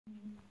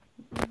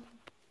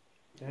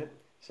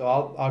So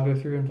I'll go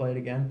through and play it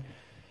again.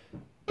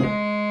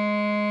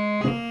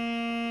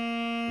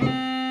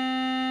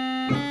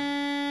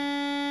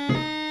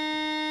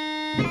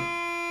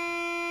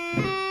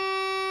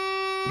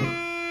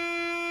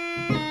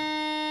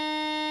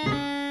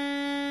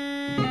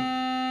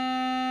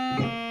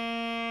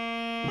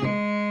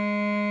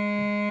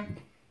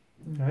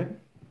 All right.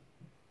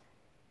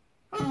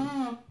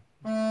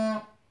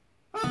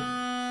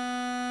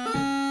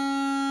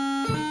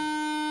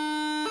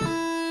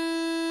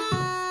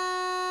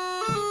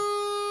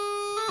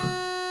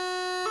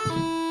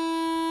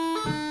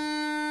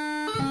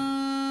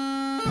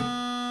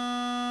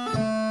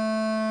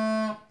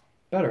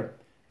 Better.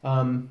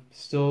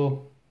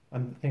 Still, I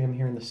think I'm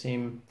hearing the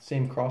same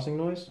crossing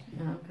noise.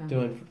 Oh, okay.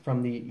 Doing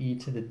from the E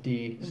to the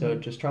D. So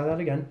just try that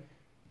again.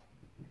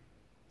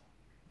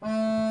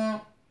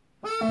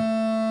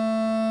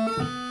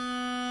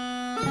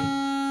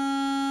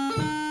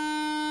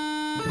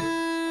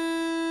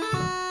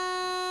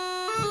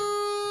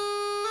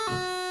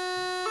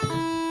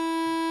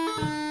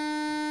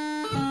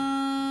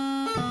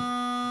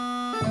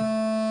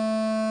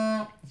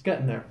 It's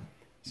getting there.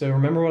 So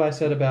remember what I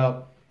said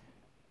about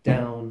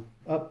down,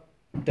 up,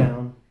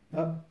 down,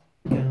 up,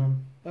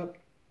 down, up,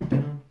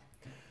 down.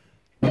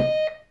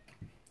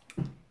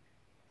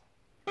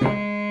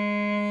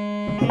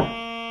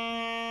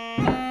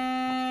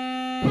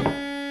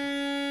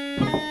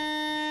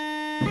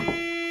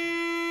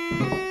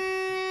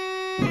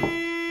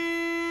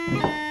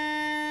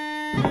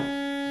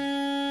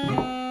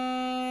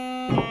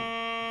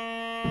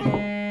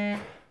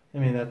 I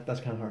mean, that's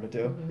kind of hard to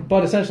do.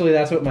 But essentially,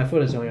 that's what my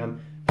foot is doing.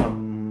 I'm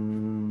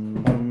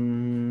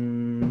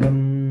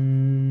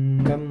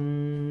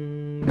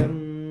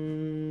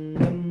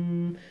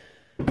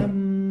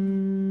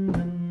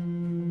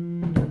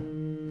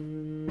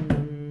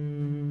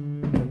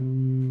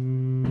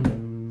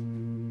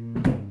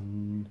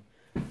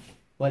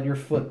let your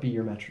foot be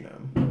your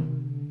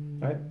metronome.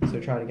 All right, so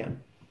try it again.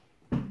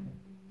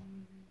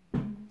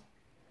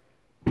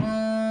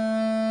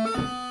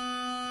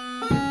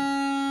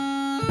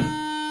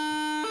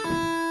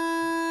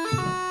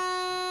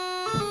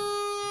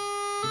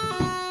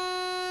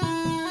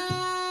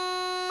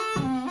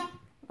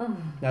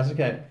 That's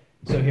okay.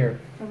 So here,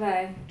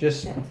 Okay.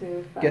 just Get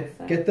too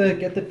fast. get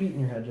the beat in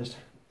your head, just.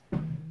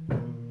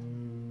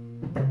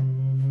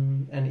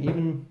 And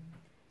even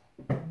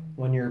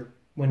when you're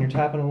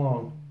tapping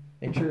along,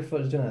 make sure your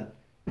foot is doing that.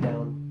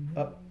 Down,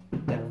 up,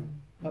 down,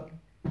 up,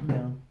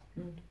 down.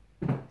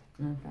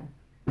 Okay.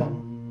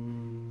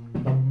 Bum,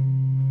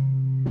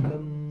 bum,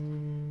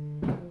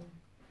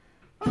 bum.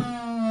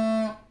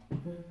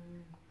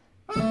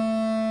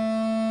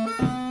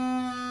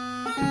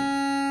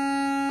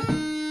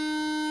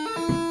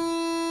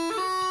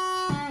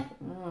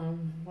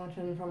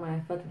 Watching for my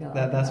foot to go.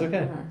 That's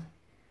okay.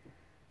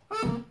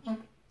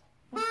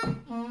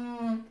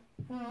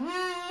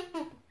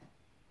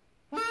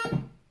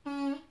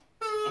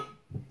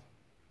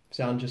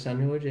 Just sound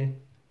your low G. There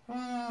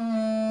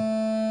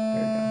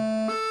you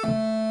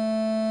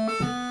go.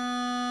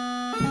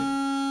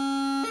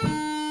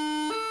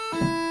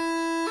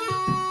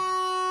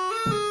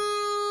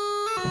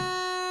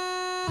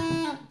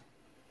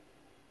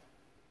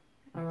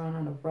 I run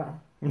out of breath.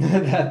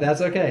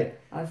 That's okay.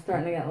 I was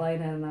starting to get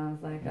lightheaded, and I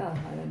was like, "Oh,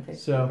 I didn't take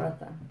So, the breath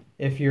then."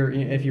 If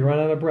you run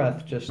out of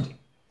breath, just.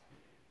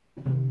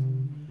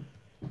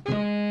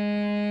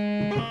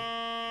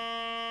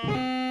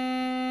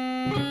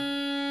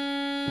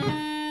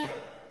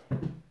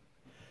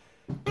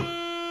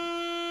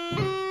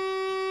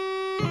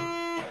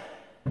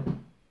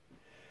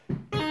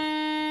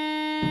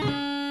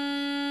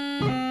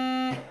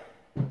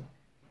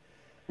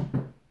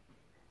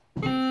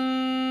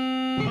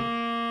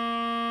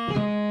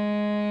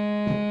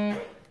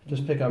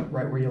 Just pick up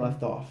right where you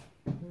left off.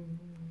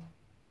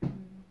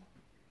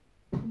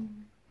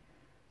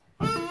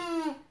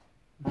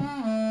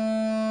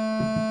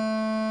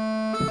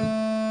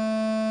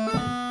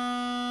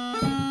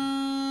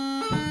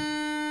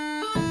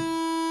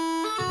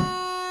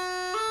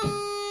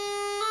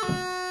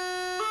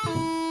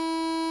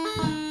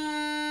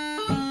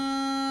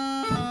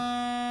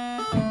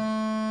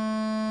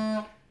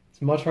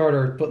 It's much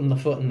harder putting the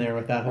foot in there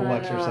with that whole I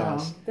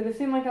exercise. know. Did it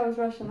seem like I was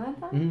rushing that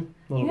time?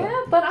 A little bit.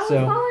 Yeah, but I was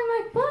So- following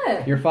my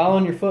foot. You're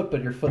following your foot,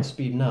 but your foot's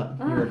speeding up.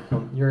 Ah.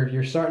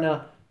 You're starting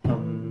out.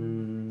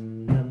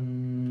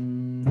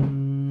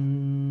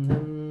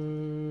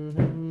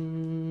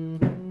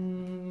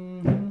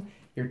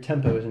 Your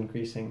tempo is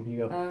increasing.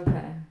 You go.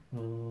 Okay.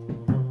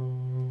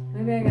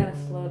 Maybe I gotta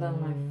slow down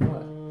my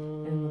foot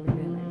in the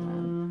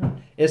beginning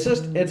then.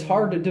 It's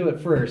hard to do at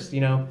first.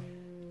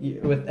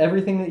 With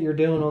everything that you're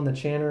doing on the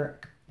chanter,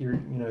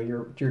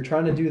 you're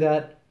trying to do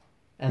that,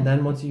 and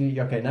then once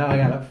okay, now I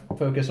gotta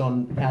focus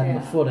on adding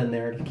the foot in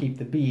there to keep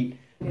the beat.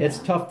 Yeah. It's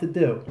tough to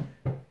do,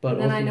 but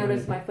And then I ultimately-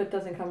 notice my foot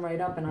doesn't come right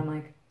up, and I'm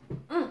like,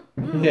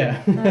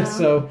 yeah.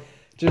 So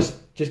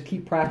just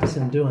keep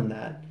practicing doing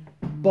that.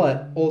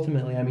 But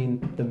ultimately, I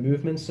mean, the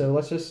movements. So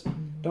let's just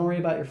don't worry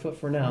about your foot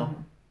for now.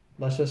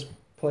 Let's just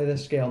play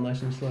this scale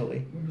nice and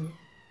slowly. Mm-hmm.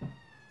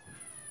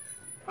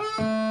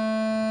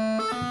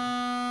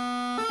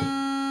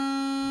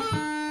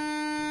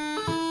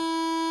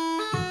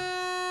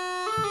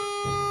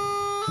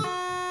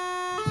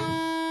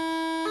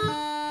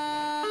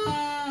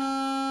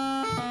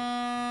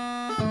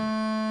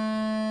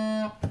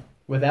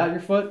 Without your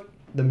foot,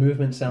 the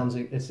movement sounds,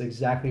 it's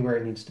exactly where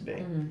it needs to be.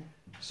 Mm-hmm.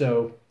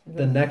 So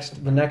the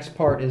next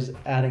part is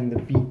adding the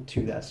beat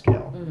to that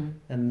scale. Mm-hmm.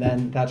 And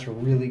then that's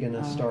really going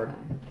to start,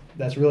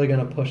 that's really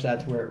going to push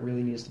that to where it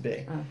really needs to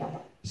be. Okay.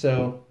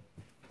 So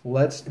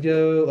let's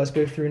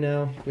go through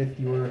now with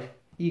your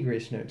E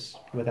grace notes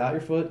without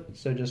your foot.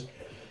 So just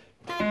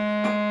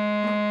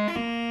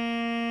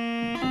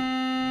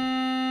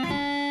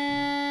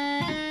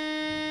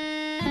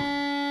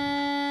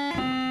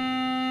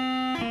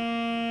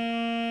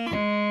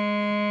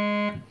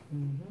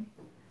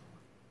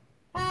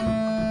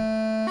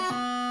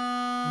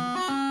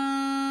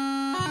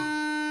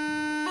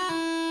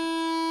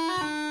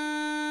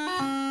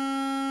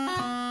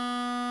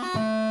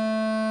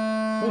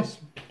nice.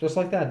 Just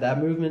like that. That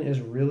movement is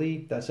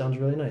really, that sounds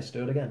really nice.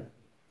 Do it again.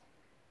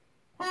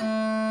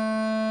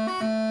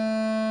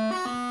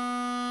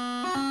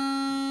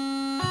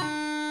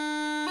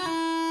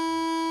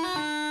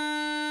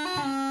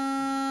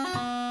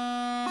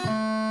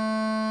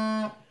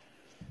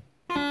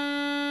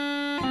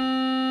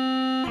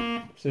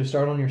 So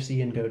start on your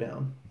C and go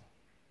down.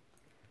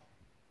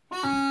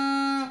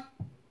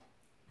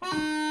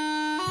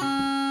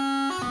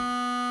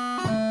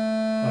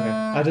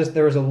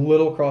 There was a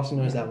little crossing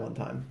noise that one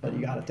time, but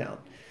you got it down.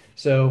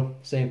 So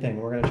same thing,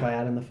 we're going to try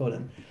adding the foot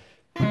in.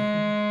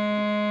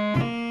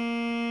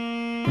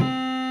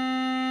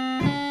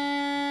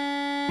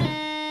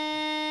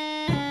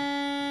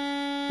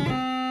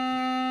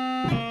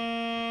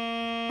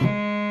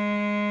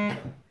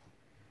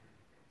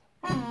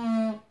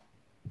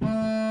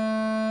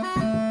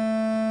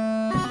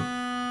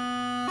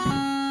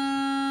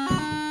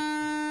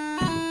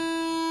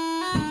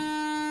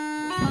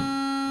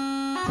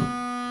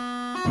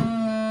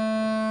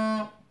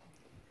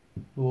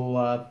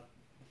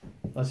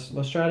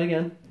 Let's try it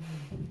again,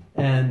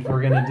 and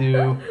we're gonna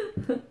do.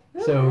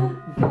 So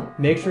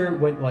make sure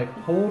when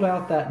hold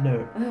out that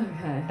note,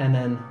 okay, and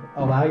then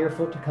allow your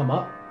foot to come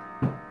up.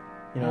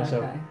 You know,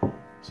 okay.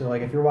 so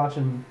like if you're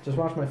watching, just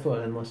watch my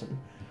foot and listen.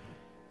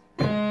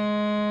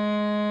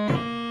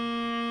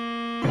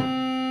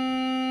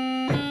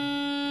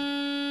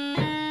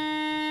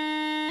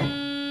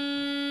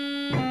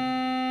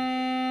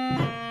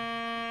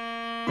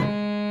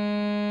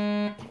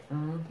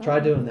 Try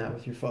doing that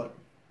with your foot.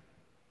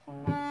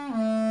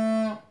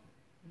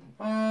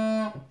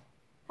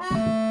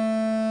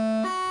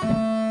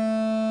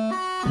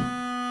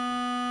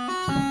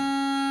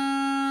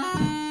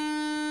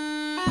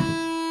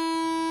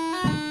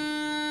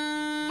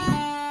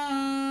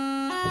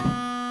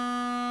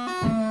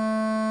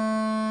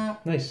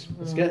 Nice.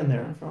 It's getting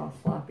there. That's all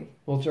floppy.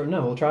 We'll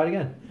try it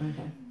again.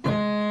 Okay.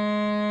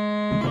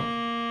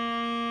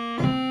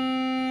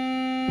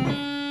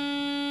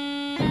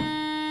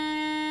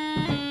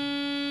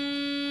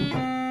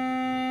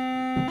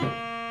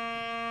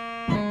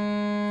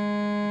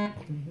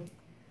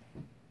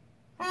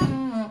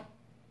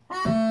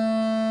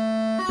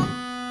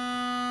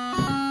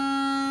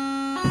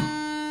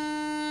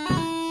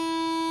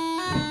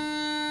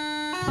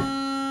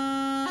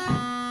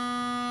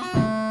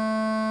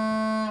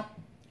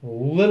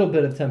 Little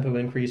bit of tempo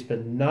increase,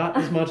 but not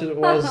as much as it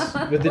was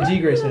with the G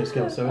grace note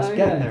scale. So it's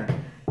getting there.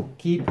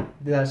 Keep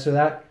that so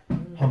that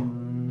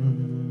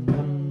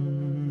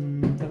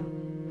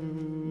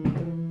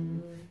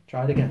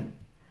try it again.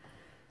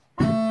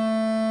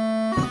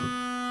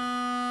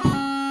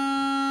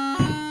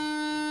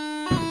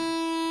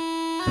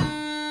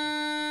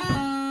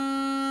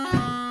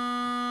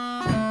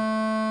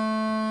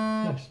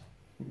 Nice.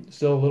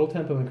 Still a little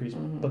tempo increase,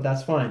 but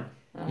that's fine.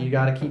 You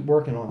got to keep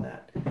working on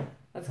that.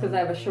 That's because I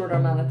have a shorter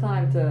amount of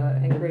time to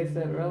increase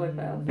it really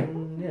fast.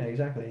 Yeah,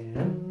 exactly.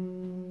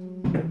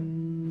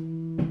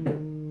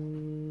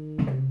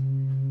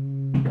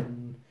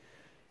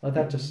 Let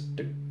that just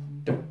tick,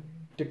 tick,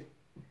 tick,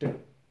 tick,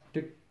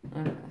 tick,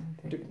 okay.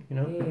 tick, you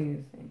know?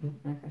 Easy.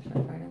 Okay, should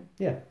I try again?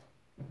 Yeah.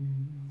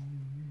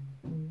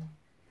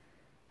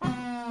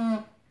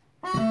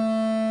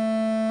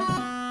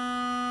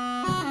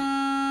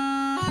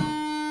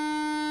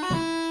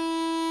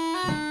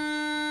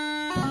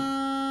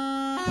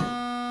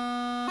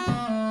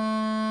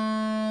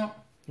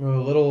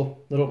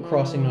 Little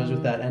crossing noise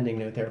with that ending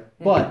note there,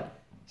 but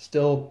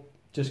still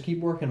just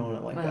keep working on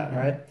it like that,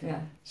 right?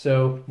 Yeah.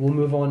 So we'll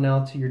move on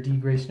now to your D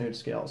grace note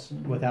scales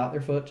without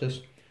your foot,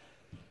 just.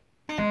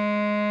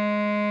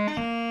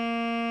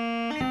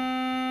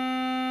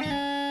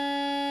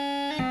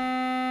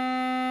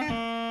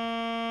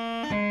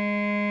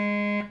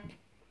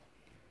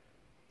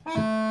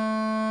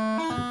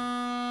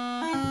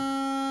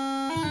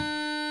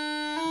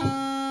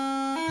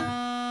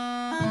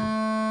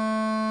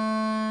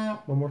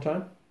 One more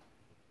time.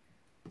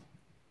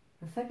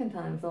 The second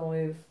time's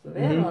always the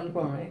bad one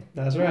for me.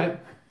 That's right.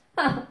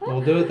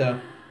 We'll do it though.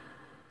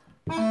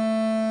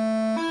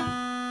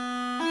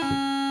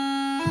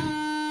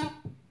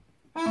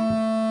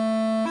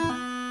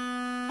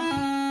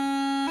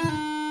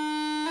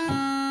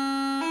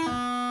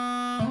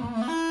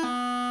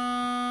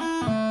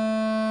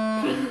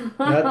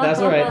 That's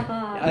all right.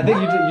 I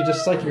think you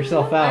just psych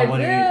yourself out. I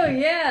do,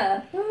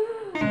 yeah.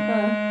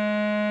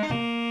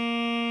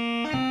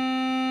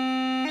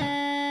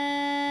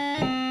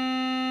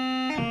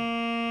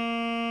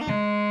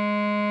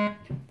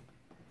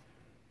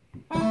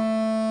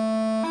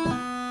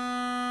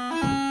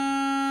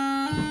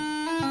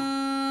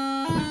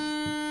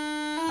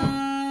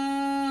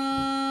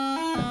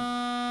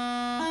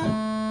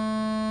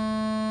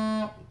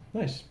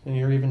 Nice. And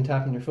you're even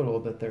tapping your foot a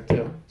little bit there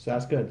too. So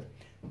that's good.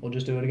 We'll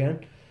just do it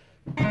again.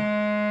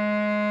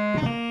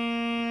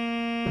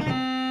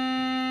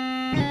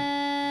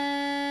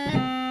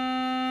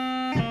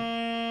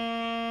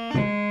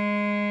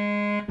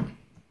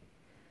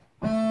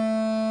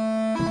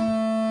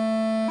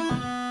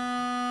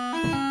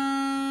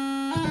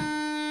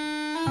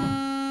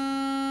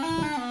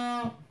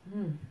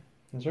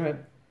 That's right.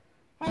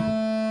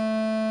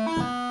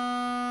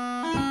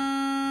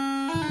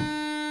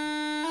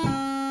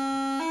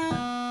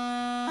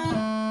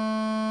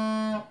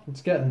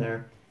 It's getting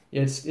there.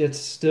 It's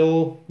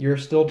still, you're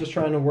still just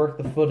trying to work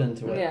the foot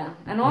into it. Yeah,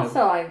 and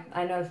also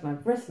I noticed my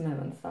wrist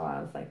moving, so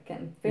I was like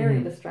getting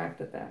very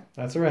distracted there.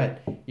 That's all right.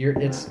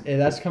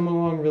 That's coming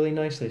along really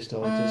nicely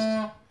still. It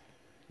just,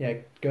 yeah,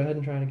 go ahead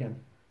and try it again.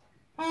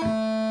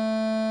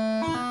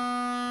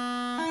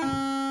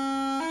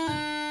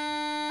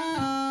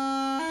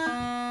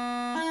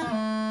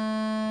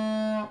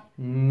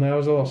 That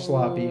was a little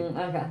sloppy.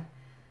 Okay.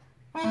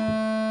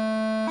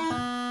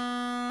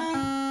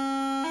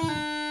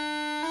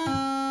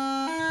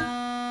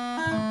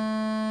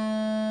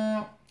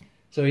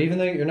 So even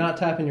though you're not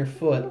tapping your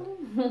foot,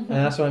 and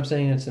that's why I'm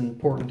saying it's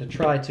important to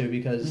try to,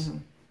 because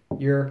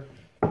you're...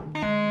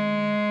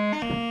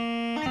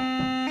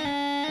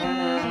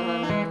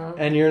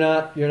 And you're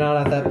not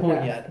at that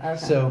point yet. Okay.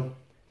 So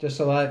just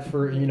so that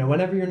for,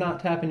 whenever you're not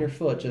tapping your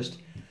foot, just...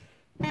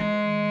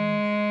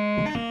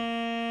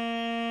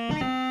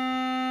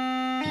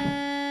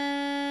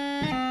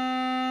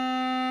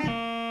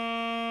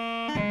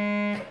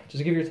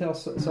 Just give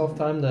yourself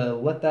time to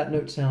let that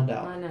note sound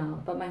out. I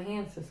know, but my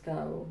hands just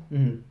go...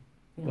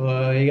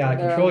 Well, you gotta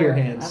control your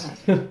hands.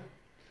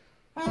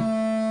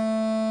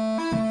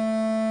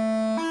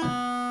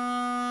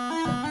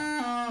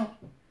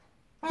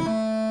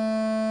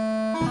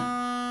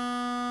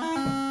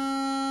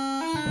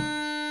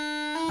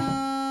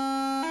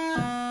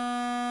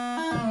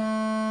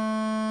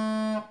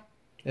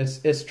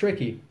 It's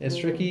tricky. It's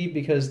tricky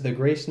because the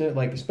grace note,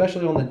 like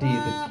especially on the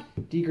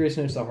D grace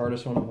note's the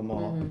hardest one of them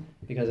all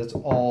because it's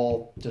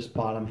all just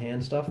bottom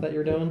hand stuff that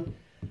you're doing.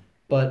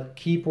 But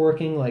keep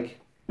working, like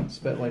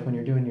when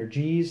you're doing your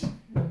G's,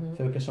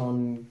 focus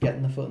on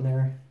getting the foot in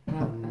there.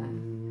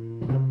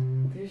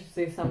 You should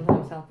see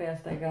sometimes how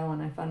fast I go,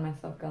 and I find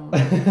myself going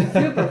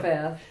super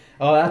fast.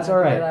 Oh, that's all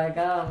right. Like,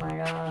 oh my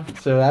gosh.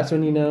 So that's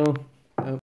when you know